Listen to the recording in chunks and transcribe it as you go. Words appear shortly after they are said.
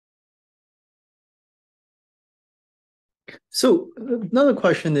So another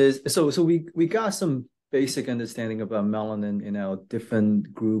question is, so we got some basic understanding about melanin in our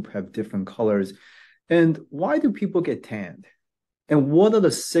different group have different colors. And why do people get tanned? And what are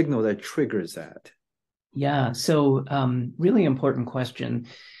the signal that triggers that? Yeah, so really important question.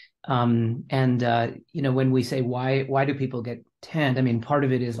 And when we say why do people get tanned? I mean, part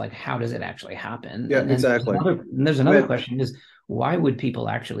of it is like how does it actually happen? Yeah, And then exactly. there's another When question is why would people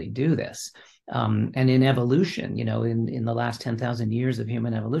actually do this? And in evolution, in the last 10,000 years of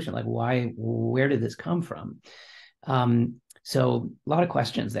human evolution, like where did this come from? So a lot of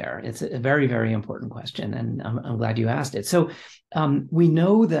questions there. It's a very, very important question, and I'm glad you asked it. So we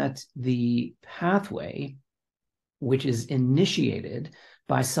know that the pathway, which is initiated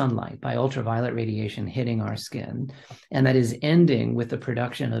by sunlight, by ultraviolet radiation hitting our skin, and that is ending with the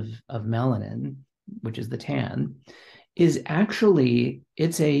production of melanin, which is the tan, is actually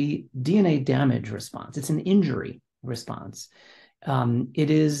it's a DNA damage response. It's an injury response.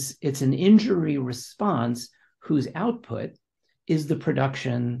 It's an injury response whose output is the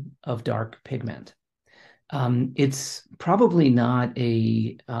production of dark pigment. It's probably not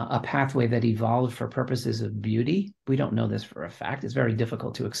a pathway that evolved for purposes of beauty. We don't know this for a fact. It's very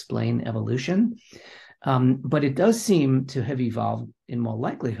difficult to explain evolution, but it does seem to have evolved in more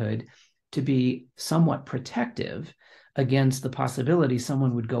likelihood to be somewhat protective against the possibility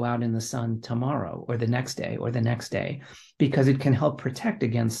someone would go out in the sun tomorrow or the next day or the next day, because it can help protect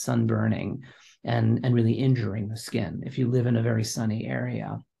against sunburning and really injuring the skin if you live in a very sunny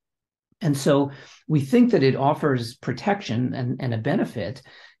area. And so we think that it offers protection and a benefit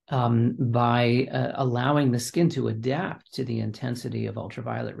by allowing the skin to adapt to the intensity of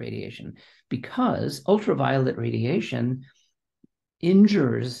ultraviolet radiation, because ultraviolet radiation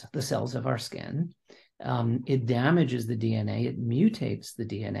injures the cells of our skin. It damages the DNA, it mutates the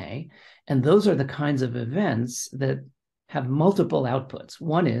DNA. And those are the kinds of events that have multiple outputs.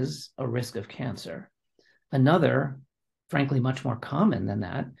 One is a risk of cancer. Another, frankly, much more common than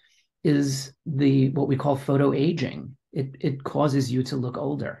that, is the what we call photoaging. It causes you to look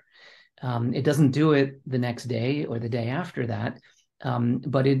older. It doesn't do it the next day or the day after that,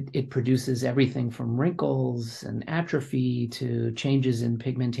 but it produces everything from wrinkles and atrophy to changes in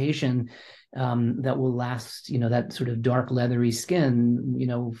pigmentation that will last. That sort of dark leathery skin.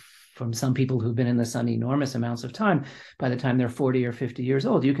 From some people who've been in the sun enormous amounts of time, by the time they're 40 or 50 years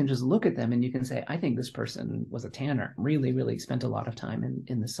old, you can just look at them and you can say, I think this person was a tanner, really, really spent a lot of time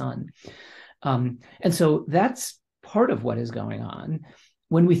in the sun. And so that's part of what is going on.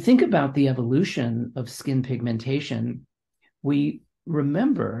 When we think about the evolution of skin pigmentation, we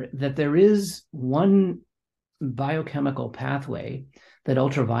remember that there is one biochemical pathway that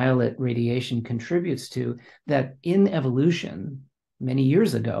ultraviolet radiation contributes to that in evolution many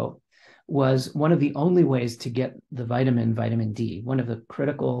years ago was one of the only ways to get the vitamin D, one of the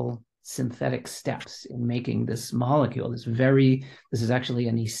critical synthetic steps in making this molecule. This is actually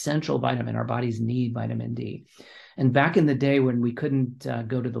an essential vitamin. Our bodies need vitamin D. And back in the day when we couldn't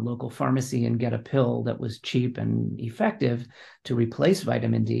go to the local pharmacy and get a pill that was cheap and effective to replace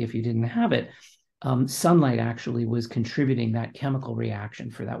vitamin D if you didn't have it, sunlight actually was contributing that chemical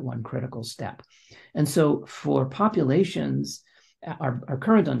reaction for that one critical step. And so for populations, our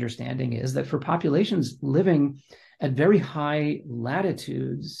current understanding is that for populations living at very high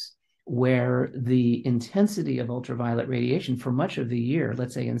latitudes where the intensity of ultraviolet radiation for much of the year,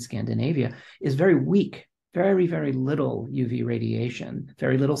 let's say in Scandinavia, is very weak, very, very little UV radiation,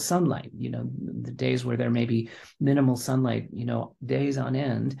 very little sunlight, the days where there may be minimal sunlight, days on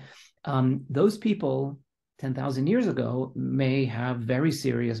end, those people 10,000 years ago may have very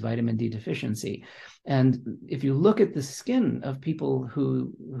serious vitamin D deficiency. And if you look at the skin of people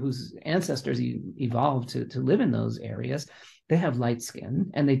whose ancestors evolved to live in those areas, they have light skin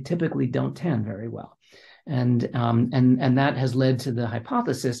and they typically don't tan very well. And that has led to the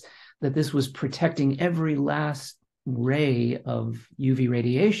hypothesis that this was protecting every last ray of UV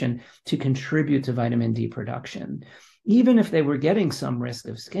radiation to contribute to vitamin D production. Even if they were getting some risk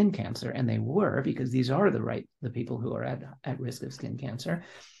of skin cancer, and they were, because these are the people who are at risk of skin cancer,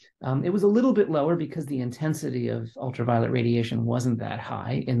 it was a little bit lower because the intensity of ultraviolet radiation wasn't that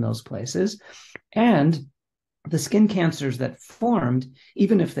high in those places. And the skin cancers that formed,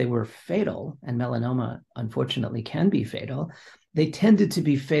 even if they were fatal, and melanoma unfortunately can be fatal, they tended to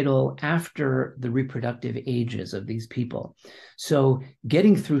be fatal after the reproductive ages of these people. So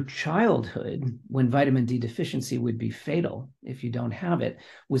getting through childhood when vitamin D deficiency would be fatal if you don't have it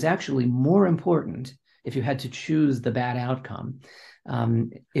was actually more important if you had to choose the bad outcome.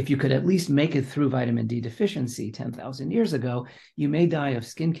 If you could at least make it through vitamin D deficiency 10,000 years ago, you may die of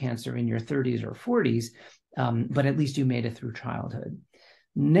skin cancer in your 30s or 40s. but at least you made it through childhood.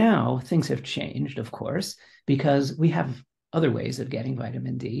 Now things have changed, of course, because we have other ways of getting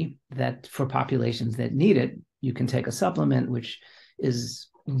vitamin D that for populations that need it, you can take a supplement which is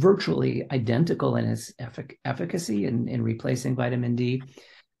virtually identical in its efficacy in replacing vitamin D.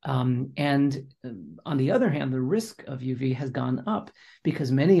 And on the other hand, the risk of UV has gone up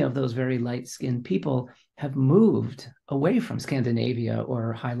because many of those very light-skinned people have moved away from Scandinavia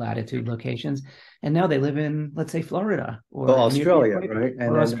or high latitude locations, and now they live in, let's say, Florida or Australia, right?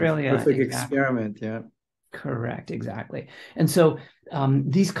 And or Australia. Perfect experiment, yeah. Correct, exactly. And so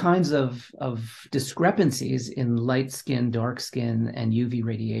these kinds of discrepancies in light skin, dark skin, and UV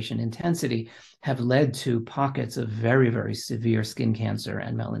radiation intensity have led to pockets of very, very severe skin cancer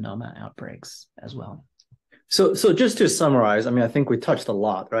and melanoma outbreaks as well. So just to summarize, I mean, I think we touched a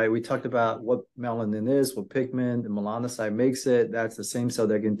lot, right? We talked about what melanin is, what pigment, the melanocyte makes it. That's the same cell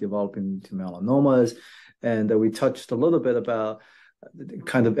that can develop into melanomas. And we touched a little bit about the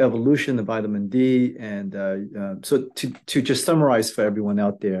kind of evolution of vitamin D. And so to just summarize for everyone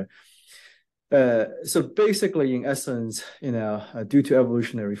out there, so basically, in essence, due to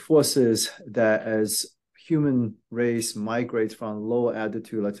evolutionary forces, that as human race migrates from lower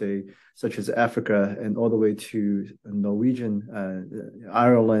altitude, let's say, such as Africa, and all the way to Norwegian,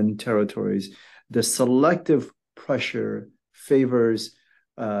 Ireland territories, the selective pressure favors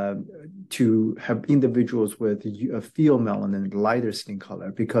to have individuals with a pheomelanin, lighter skin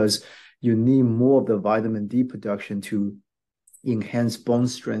color, because you need more of the vitamin D production to enhance bone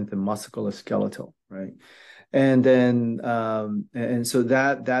strength and musculoskeletal, right? And then, and so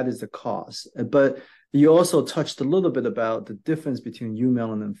that is the cause. But you also touched a little bit about the difference between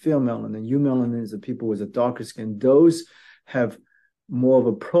eumelanin and pheomelanin. Eumelanin is the people with a darker skin. Those have more of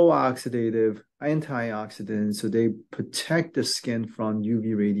a pro-oxidative antioxidant, so they protect the skin from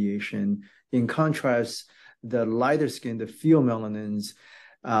UV radiation. In contrast, the lighter skin, the pheomelanins,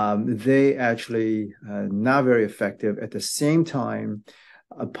 they actually not very effective. At the same time,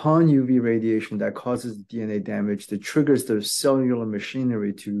 upon UV radiation that causes DNA damage, that triggers the cellular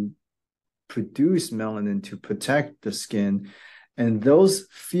machinery to produce melanin to protect the skin. And those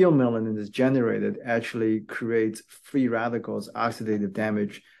pheomelanin is generated actually creates free radicals, oxidative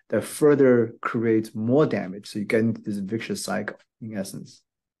damage that further creates more damage. So you get into this vicious cycle, in essence.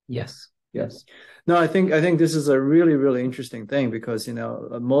 Yes. Yes. No, I think this is a really, really interesting thing because,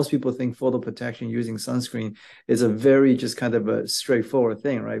 most people think photoprotection using sunscreen is a very just kind of a straightforward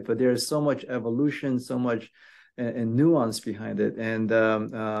thing, right? But there's so much evolution, so much and nuance behind it. And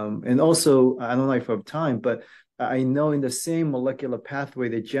also, I don't know if I have time, but I know in the same molecular pathway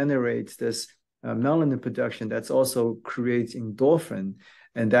that generates this melanin production, that's also creates endorphin.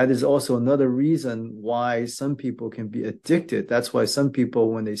 And that is also another reason why some people can be addicted. That's why some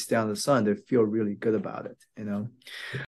people, when they stay on the sun, they feel really good about it,